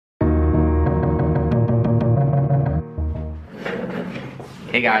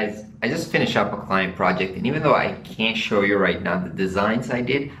Hey guys, I just finished up a client project, and even though I can't show you right now the designs I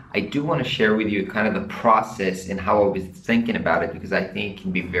did, I do want to share with you kind of the process and how I was thinking about it, because I think it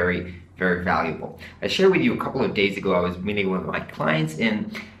can be very, very valuable. I shared with you a couple of days ago, I was meeting with my clients,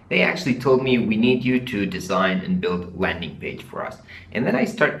 and they actually told me, we need you to design and build a landing page for us. And then I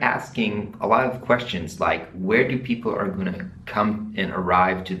start asking a lot of questions like, where do people are going to come and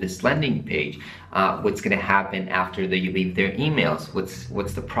arrive to this landing page? What's going to happen after they leave their emails?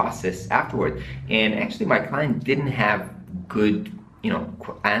 What's the process afterward? And actually my client didn't have good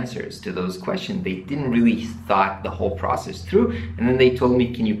answers to those questions. They didn't really thought the whole process through. And then they told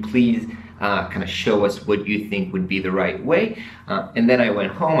me, can you please kind of show us what you think would be the right way? And then I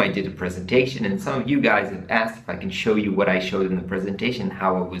went home, I did a presentation, and some of you guys have asked if I can show you what I showed in the presentation,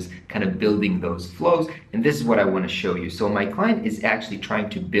 how I was kind of building those flows, and this is what I want to show you. So my client is actually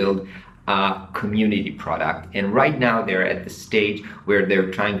trying to build a community product, and right now they're at the stage where they're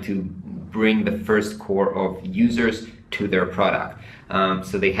trying to bring the first core of users to their product.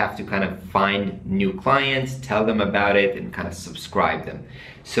 So they have to kind of find new clients, tell them about it, and kind of subscribe them.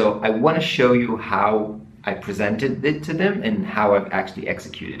 So I want to show you how I presented it to them and how I've actually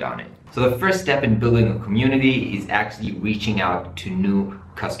executed on it. So the first step in building a community is actually reaching out to new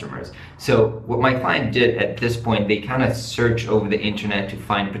customers. So what my client did at this point, they kind of searched over the internet to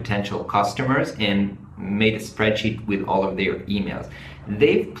find potential customers and made a spreadsheet with all of their emails.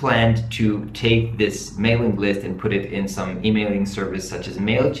 They've planned to take this mailing list and put it in some emailing service such as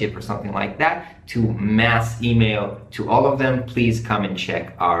MailChimp or something like that to mass email to all of them, please come and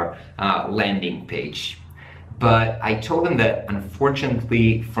check our landing page. But I told them that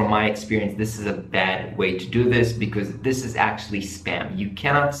unfortunately, from my experience, this is a bad way to do this, because this is actually spam. You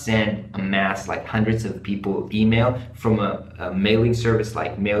cannot send a mass, like hundreds of people, email from a mailing service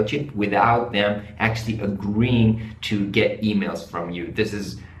like MailChimp without them actually agreeing to get emails from you. This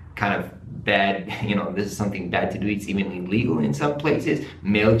is kind of bad, this is something bad to do. It's even illegal in some places.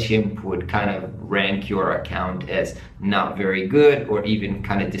 MailChimp would kind of rank your account as not very good, or even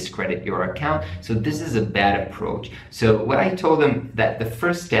kind of discredit your account. So this is a bad approach. So what I told them, that the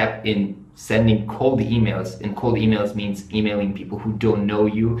first step in sending cold emails, and cold emails means emailing people who don't know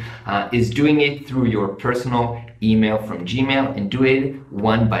you, is doing it through your personal email from Gmail, and do it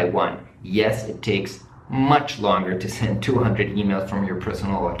one by one. Yes, it takes much longer to send 200 emails from your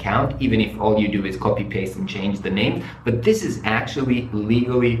personal account, even if all you do is copy paste and change the name. But this is actually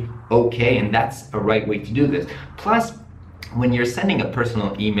legally okay, and that's a right way to do this. Plus, when you're sending a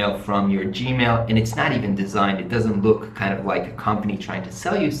personal email from your Gmail and it's not even designed, it doesn't look kind of like a company trying to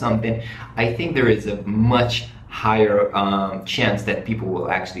sell you something, I think there is a much higher chance that people will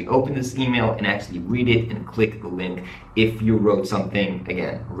actually open this email and actually read it and click the link if you wrote something,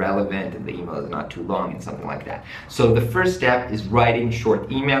 again, relevant and the email is not too long and something like that. So the first step is writing short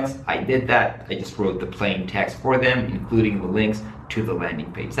emails. I did that. I just wrote the plain text for them, including the links to the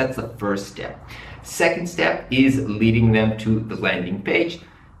landing page. That's the first step. Second step is leading them to the landing page.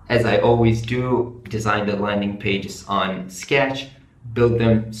 As I always do, design the landing pages on Sketch, build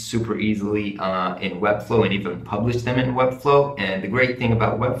them super easily in Webflow, and even publish them in Webflow. And the great thing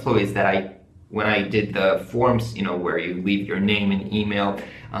about Webflow is that when I did the forms, where you leave your name and email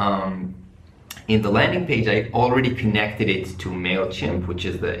in the landing page, I already connected it to MailChimp, which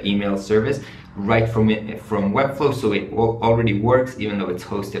is the email service, right from Webflow, so it already works even though it's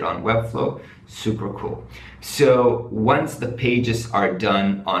hosted on Webflow. Super cool. So once the pages are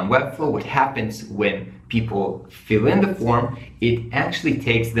done on Webflow, what happens when people fill in the form, it actually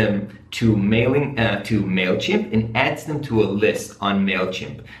takes them to MailChimp and adds them to a list on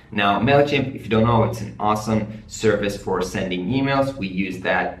MailChimp. Now, MailChimp, if you don't know, it's an awesome service for sending emails. We use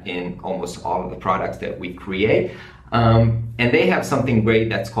that in almost all of the products that we create. And they have something great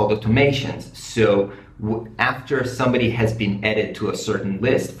that's called automations. So after somebody has been added to a certain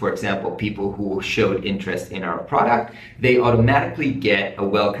list, for example, people who showed interest in our product, they automatically get a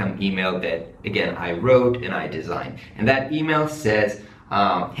welcome email that, again, I wrote and I designed. And that email says,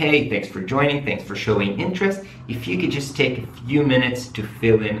 hey, thanks for joining, thanks for showing interest. If you could just take a few minutes to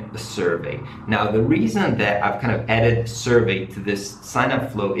fill in the survey. Now, the reason that I've kind of added a survey to this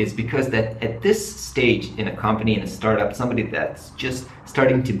sign-up flow is because that at this stage in a company, in a startup, somebody that's just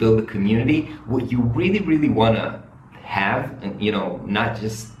starting to build a community, what you really, really want to have, not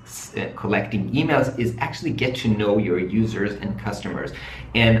just collecting emails, is actually get to know your users and customers.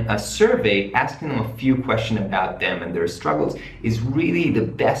 And a survey asking them a few questions about them and their struggles is really the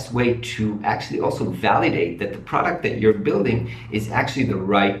best way to actually also validate that the product that you're building is actually the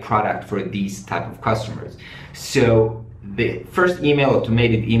right product for these type of customers. So the first email,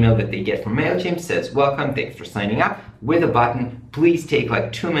 automated email that they get from MailChimp says, welcome, thanks for signing up, with a button, please take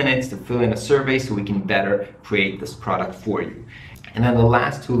like 2 minutes to fill in a survey so we can better create this product for you. And then the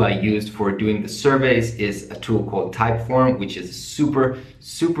last tool I used for doing the surveys is a tool called TypeForm, which is a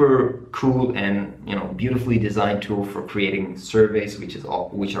super cool and beautifully designed tool for creating surveys,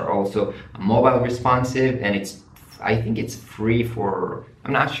 which are also mobile responsive, and I think it's free for,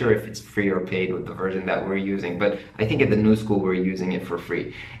 I'm not sure if it's free or paid with the version that we're using, but I think at the new school we're using it for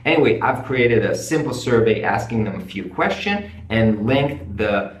free. Anyway, I've created a simple survey asking them a few questions and linked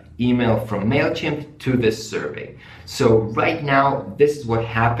the email from MailChimp to this survey. So right now, this is what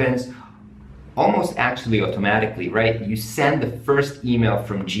happens almost actually automatically, right? You send the first email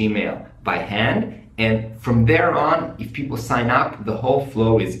from Gmail by hand, and from there on, if people sign up, the whole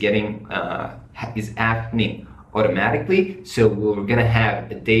flow is happening automatically. So we're gonna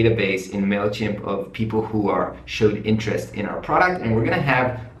have a database in MailChimp of people who showed interest in our product, and we're gonna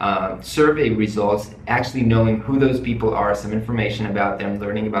have survey results, actually knowing who those people are, some information about them,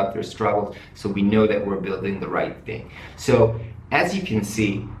 learning about their struggles, so we know that we're building the right thing. So as you can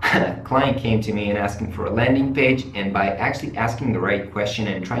see, a client came to me and asking for a landing page, and by actually asking the right question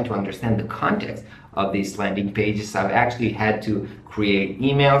and trying to understand the context of these landing pages, I've actually had to create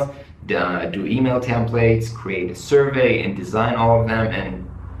emails, do email templates, create a survey, and design all of them, and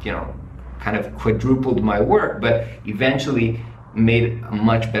kind of quadrupled my work, but eventually made a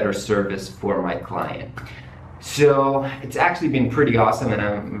much better service for my client. So it's actually been pretty awesome, and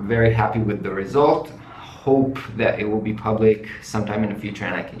I'm very happy with the result. Hope that it will be public sometime in the future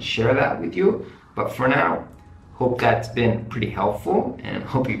and I can share that with you. But for now, hope that's been pretty helpful, and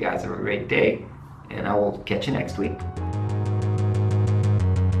hope you guys have a great day, and I will catch you next week.